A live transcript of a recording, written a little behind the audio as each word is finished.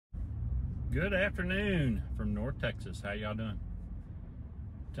Good afternoon from North Texas. How y'all doing?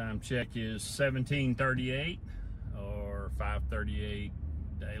 Time check is 17:38 or 5:38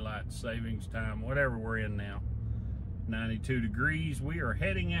 daylight savings time, whatever we're in now. 92 degrees. We are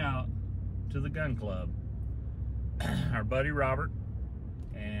heading out to the gun club. Our buddy Robert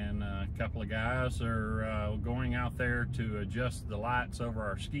and a couple of guys are going out there to adjust the lights over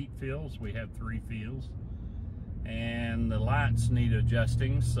our skeet fields. We have 3 fields and the lights need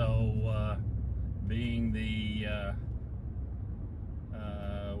adjusting, so being the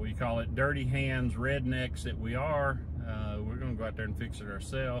we call it dirty hands rednecks that we are, we're going to go out there and fix it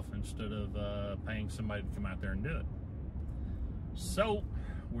ourselves instead of paying somebody to come out there and do it. So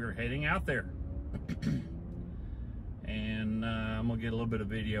we're heading out there and I'm gonna get a little bit of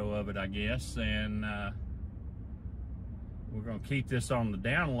video of it, I guess, and we're gonna keep this on the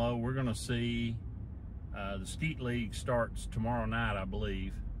down low. We're gonna see the Skeet League starts tomorrow night, I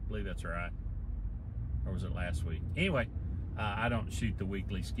believe that's right, or was it last week? Anyway, I don't shoot the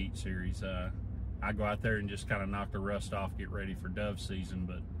weekly Skeet series. I go out there and just kind of knock the rust off, get ready for dove season.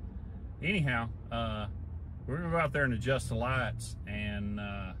 But anyhow, we're gonna go out there and adjust the lights, and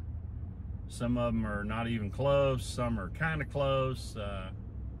some of them are not even close, some are kind of close.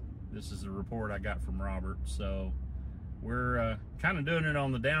 This is the report I got from Robert, so we're kind of doing it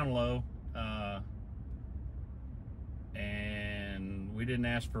on the down low, and we didn't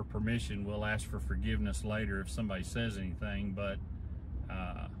ask for permission. We'll ask for forgiveness later if somebody says anything, but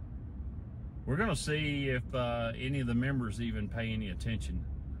we're gonna see if any of the members even pay any attention.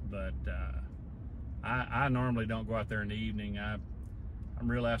 But I normally don't go out there in the evening. I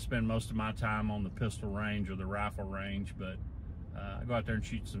spend most of my time on the pistol range or the rifle range, but I go out there and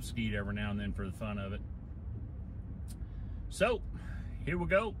shoot some skeet every now and then for the fun of it. So here we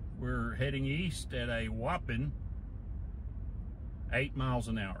go. We're heading east at a whopping 8 miles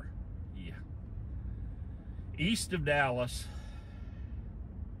an hour. Yeah. East of Dallas,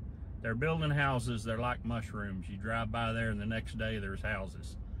 they're building houses. They're like mushrooms. You drive by there and the next day there's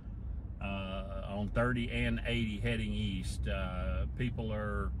houses. On 30 and 80 heading east. People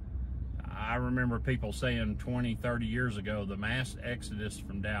are, I remember people saying 20, 30 years ago, the mass exodus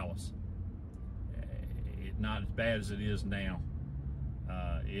from Dallas. Not as bad as it is now.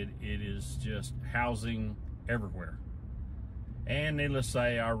 It is just housing everywhere. And needless to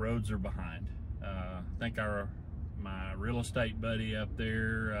say, our roads are behind. I think my real estate buddy up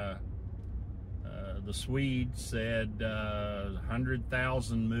there, the Swede, said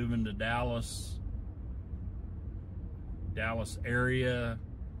 100,000 moving to Dallas area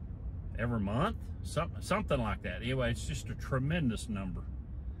every month, something like that. Anyway, it's just a tremendous number,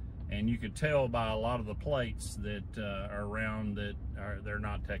 and you could tell by a lot of the plates that are around that they're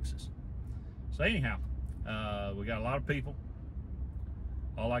not Texas. So anyhow, we got a lot of people.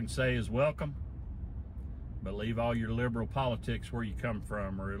 All I can say is welcome, but leave all your liberal politics where you come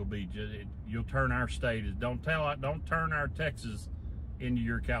from, or it'll be just, you'll turn our state, don't turn our Texas into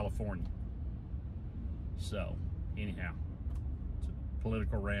your California. So anyhow, it's a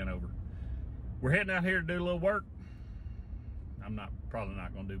political rant over. We're heading out here to do a little work. I'm probably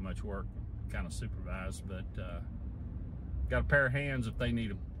not going to do much work, kind of supervise, but got a pair of hands if they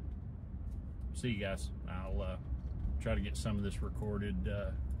need them. See you guys. I'll try to get some of this recorded.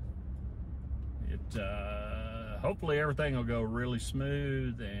 Hopefully everything will go really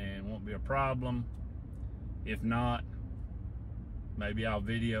smooth and won't be a problem. If not, maybe I'll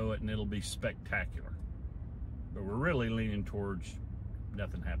video it and it'll be spectacular. But we're really leaning towards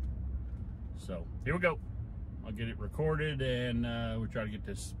nothing happening. So here we go. I'll get it recorded and we'll try to get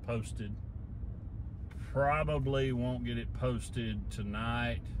this posted. Probably won't get it posted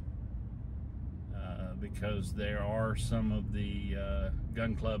tonight because there are some of the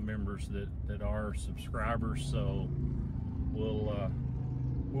gun club members that are subscribers, so we'll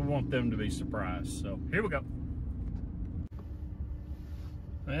want them to be surprised. So here we go.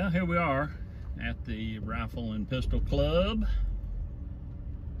 Well, here we are at the Rifle and Pistol Club.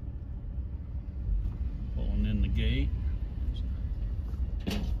 Pulling in the gate.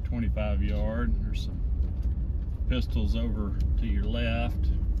 25 yard. There's some pistols over to your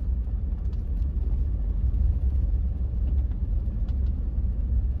left.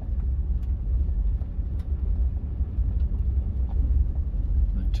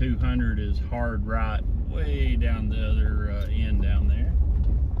 The 200 is hard right way down the other end down there.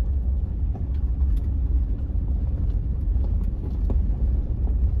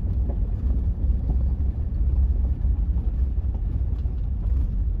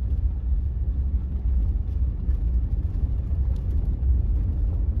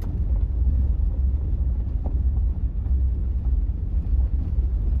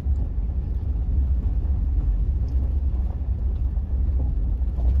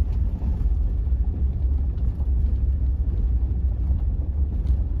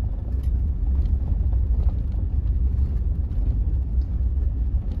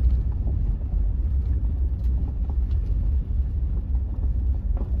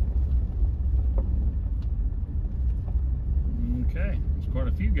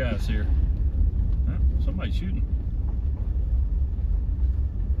 you guys here? Huh? Somebody's shooting.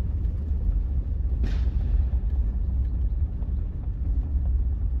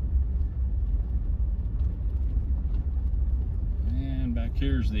 And back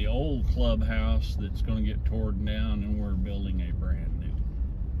here's the old clubhouse that's going to get torn down, and we're building a brand new.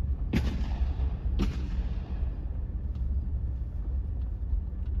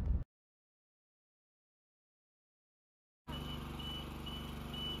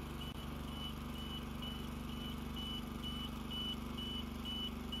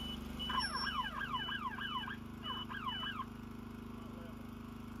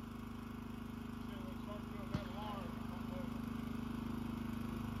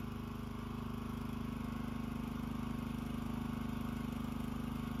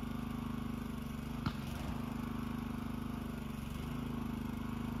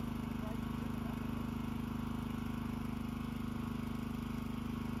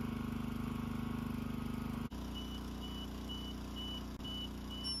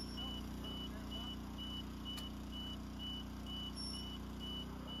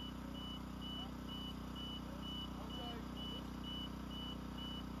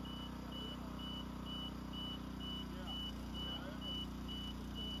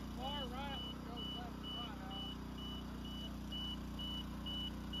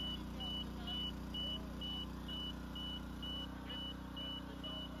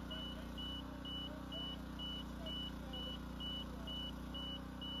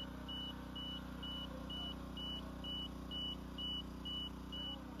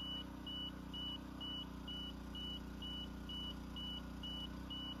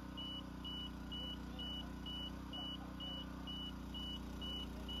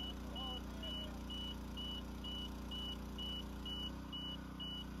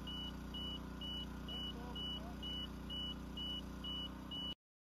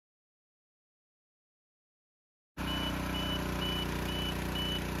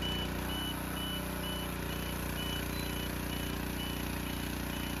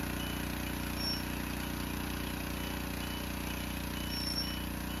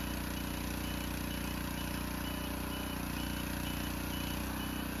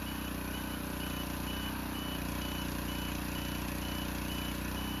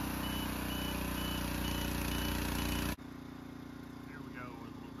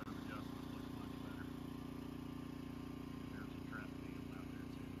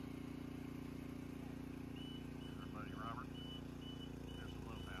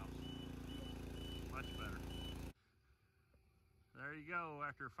 There you go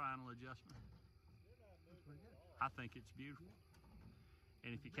after a final adjustment. I think it's beautiful.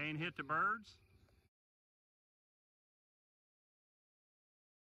 And if you can't hit the birds,